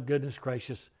 Ah, goodness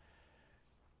gracious.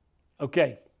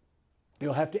 Okay,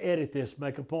 you'll have to edit this,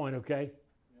 make a point, okay?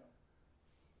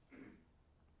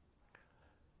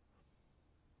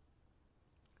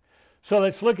 So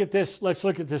let's look at this. Let's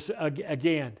look at this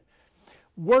again.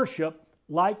 Worship,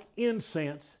 like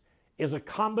incense, is a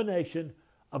combination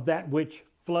of that which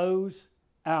flows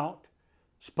out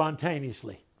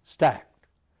spontaneously, stacked.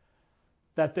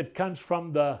 That comes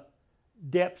from the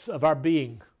depths of our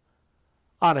being,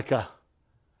 Annika.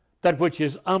 That which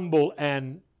is humble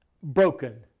and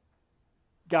broken,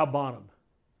 galbanum.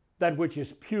 That which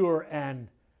is pure and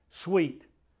sweet,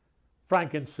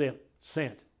 frankincense.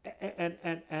 And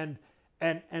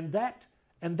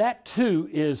that too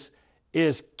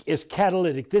is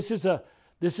catalytic. This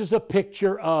is a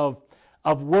picture of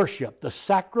worship. The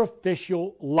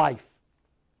sacrificial life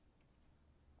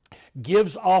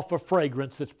gives off a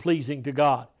fragrance that's pleasing to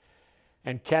God,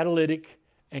 and catalytic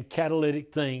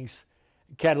things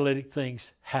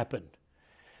happen.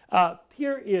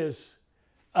 Here is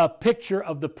a picture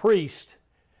of the priest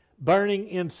burning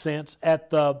incense at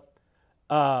the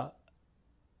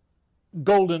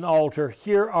golden altar.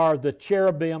 Here are the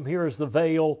cherubim. Here is the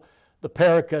veil, the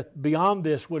perica. Beyond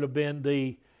this would have been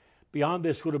the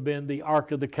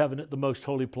Ark of the Covenant, the most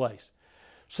holy place.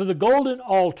 So the golden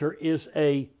altar is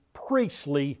a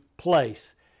priestly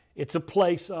place. It's a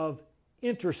place of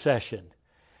intercession.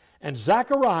 And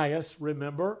Zacharias,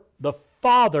 remember, the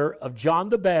father of John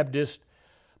the Baptist,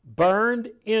 burned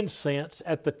incense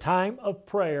at the time of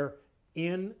prayer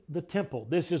in the temple.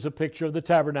 This is a picture of the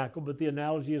tabernacle, but the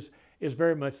analogy is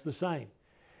very much the same.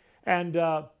 And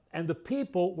the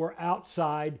people were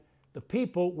outside. The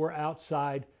people were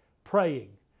outside praying.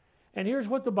 And here's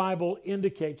what the Bible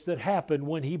indicates that happened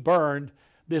when he burned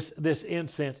this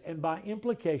incense. And by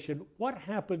implication, what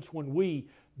happens when we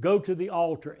go to the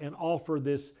altar and offer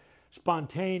this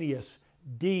spontaneous,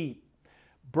 deep,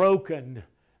 broken,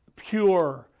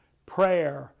 pure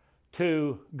prayer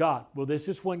to God? Well, this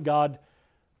is when God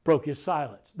broke his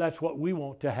silence. That's what we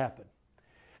want to happen.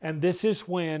 And this is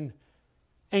when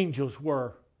angels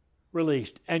were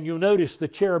released. And you'll notice the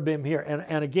cherubim here.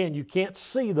 And again, you can't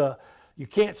see the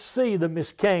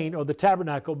Miskane or the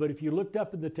tabernacle, but if you looked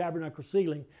up in the tabernacle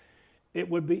ceiling, it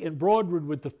would be embroidered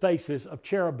with the faces of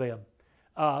cherubim,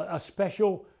 a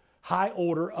special high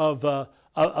order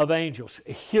of angels.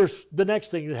 Here's the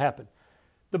next thing that happened.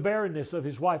 The barrenness of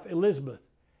his wife Elizabeth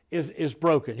is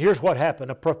broken. Here's what happened.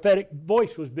 A prophetic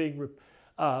voice was being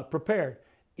prepared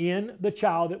in the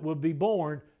child that would be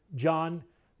born, John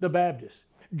the Baptist.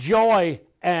 Joy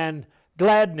and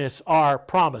gladness are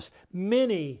promised.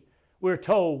 Many, we're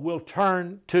told, will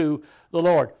turn to the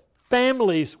Lord.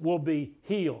 Families will be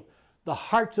healed. The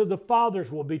hearts of the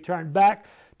fathers will be turned back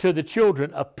to the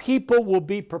children. A people will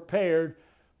be prepared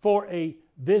for a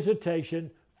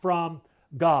visitation from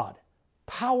God.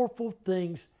 Powerful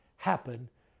things happen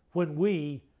when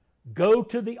we go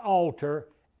to the altar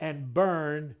and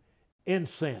burn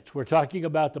incense. We're talking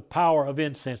about the power of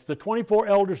incense. The 24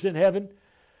 elders in heaven,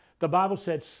 the Bible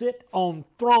said, sit on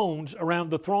thrones around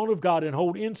the throne of God and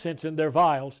hold incense in their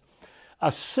vials,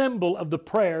 a symbol of the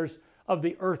prayers of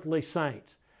the earthly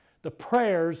saints, the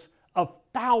prayers of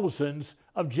thousands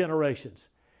of generations.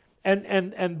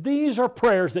 And these are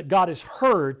prayers that God has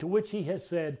heard, to which he has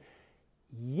said,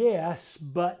 yes,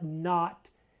 but not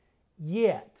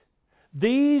yet.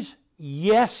 These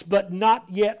yes, but not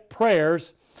yet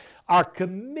prayers are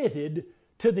committed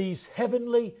to these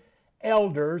heavenly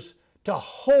elders to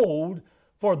hold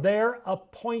for their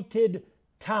appointed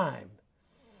time.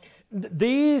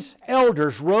 These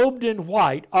elders, robed in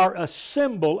white, are a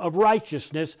symbol of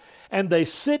righteousness, and they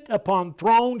sit upon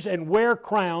thrones and wear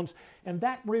crowns, and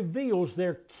that reveals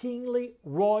their kingly,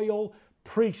 royal,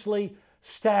 priestly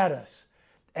status.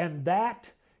 And that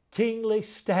kingly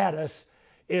status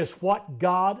is what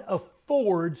God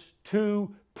affords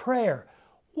to prayer.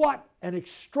 What an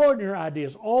extraordinary idea.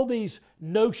 All these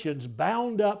notions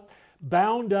bound up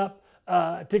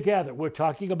together. We're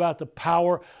talking about the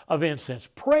power of incense.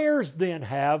 Prayers then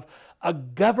have a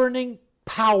governing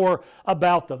power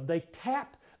about them. They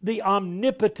tap the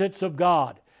omnipotence of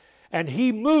God, and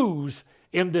He moves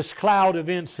in this cloud of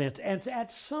incense. And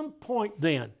at some point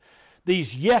then,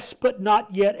 these yes but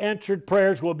not yet answered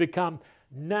prayers will become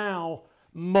now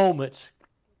moments.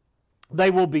 They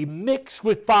will be mixed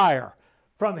with fire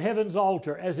from heaven's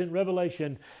altar, as in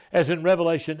Revelation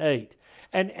 8.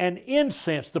 And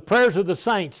incense, the prayers of the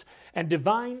saints, and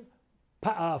divine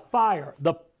fire,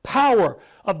 the power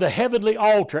of the heavenly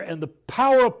altar and the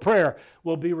power of prayer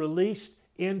will be released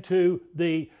into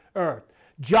the earth.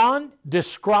 John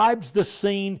describes the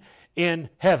scene in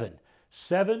heaven.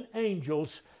 7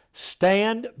 angels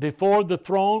stand before the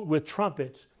throne with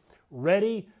trumpets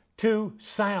ready to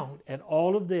sound. And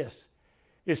all of this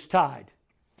is tied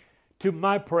to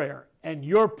my prayer and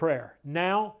your prayer,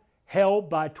 now held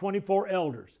by 24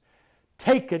 elders,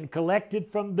 taken, collected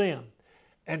from them,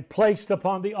 and placed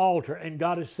upon the altar. And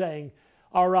God is saying,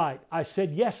 all right, I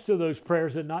said yes to those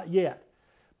prayers and not yet.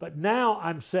 But now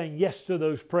I'm saying yes to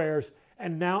those prayers,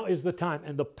 and now is the time.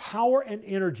 And the power and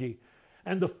energy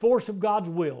and the force of God's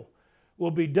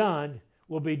will be done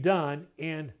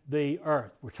in the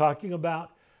earth. We're talking about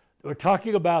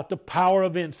the power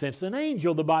of incense. An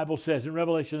angel, the Bible says in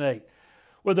Revelation 8,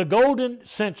 where the golden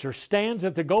censer stands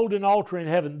at the golden altar in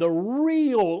heaven, the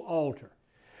real altar.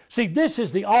 See, this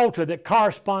is the altar that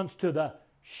corresponds to the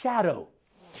shadow.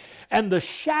 And the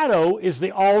shadow is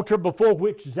the altar before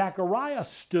which Zechariah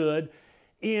stood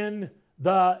in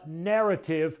the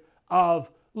narrative of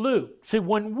Luke. See,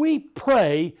 when we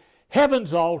pray,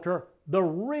 heaven's altar, the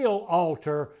real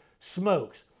altar,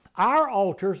 smokes. Our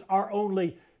altars are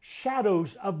only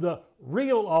shadows of the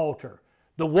real altar,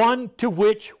 the one to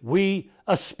which we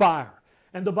aspire.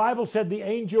 And the Bible said the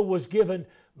angel was given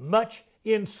much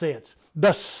incense,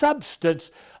 the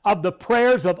substance of the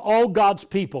prayers of all God's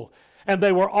people. And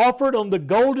they were offered on the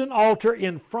golden altar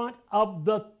in front of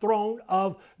the throne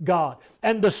of God.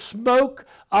 And the smoke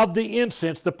of the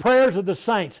incense, the prayers of the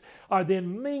saints, are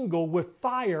then mingled with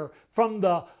fire from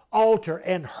the altar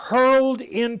and hurled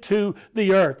into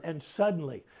the earth. And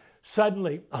suddenly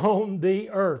on the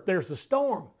earth, there's a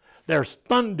storm. There's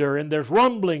thunder, and there's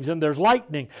rumblings, and there's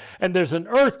lightning, and there's an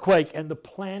earthquake, and the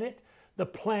planet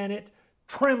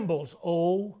trembles.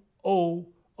 Oh, oh,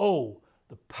 oh,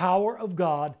 the power of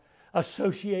God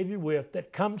associated with,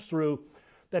 that comes through,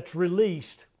 that's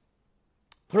released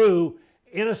through,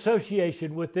 in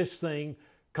association with this thing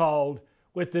called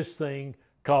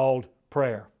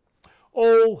prayer.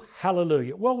 Oh,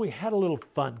 hallelujah. Well, we had a little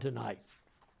fun tonight.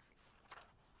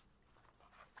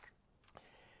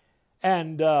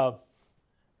 And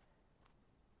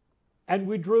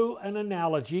we drew an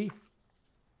analogy,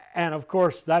 and of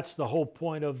course that's the whole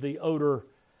point of the odor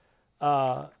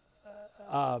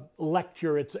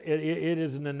lecture. It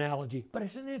is an analogy, but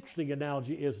it's an interesting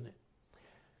analogy, isn't it?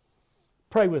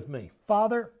 Pray with me.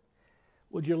 Father,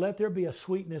 would you let there be a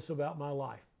sweetness about my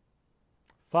life?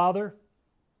 Father,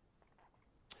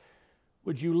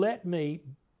 would you let me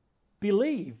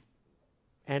believe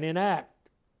and enact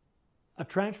a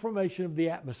transformation of the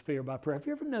atmosphere by prayer? Have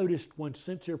you ever noticed when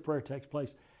sincere prayer takes place,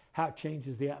 how it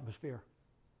changes the atmosphere?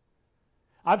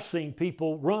 I've seen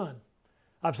people run.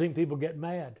 I've seen people get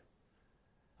mad.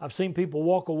 I've seen people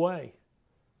walk away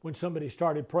when somebody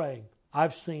started praying.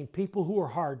 I've seen people who are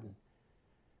hardened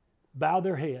bow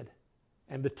their head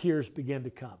and the tears begin to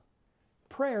come.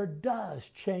 Prayer does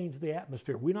change the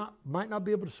atmosphere. We might not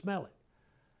be able to smell it.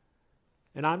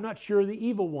 And I'm not sure the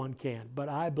evil one can, but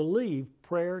I believe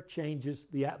prayer changes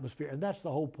the atmosphere. And that's the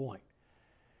whole point,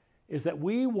 is that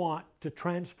we want to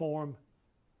transform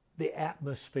the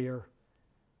atmosphere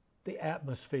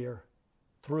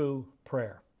through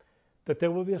prayer. That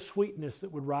there will be a sweetness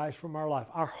that would rise from our life.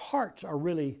 Our hearts are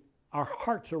really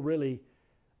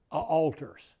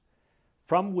altars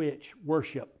from which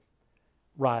worship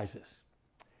rises.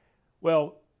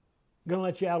 Well, I'm going to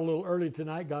let you out a little early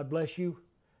tonight. God bless you.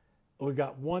 We've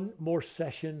got one more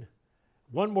session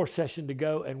to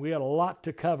go, and we had a lot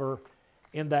to cover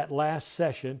in that last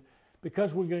session,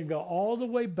 because we're going to go all the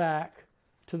way back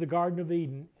to the Garden of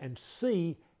Eden and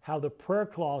see how the prayer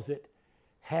closet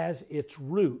has its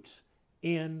roots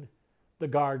in the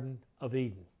Garden of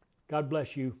Eden. God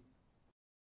bless you.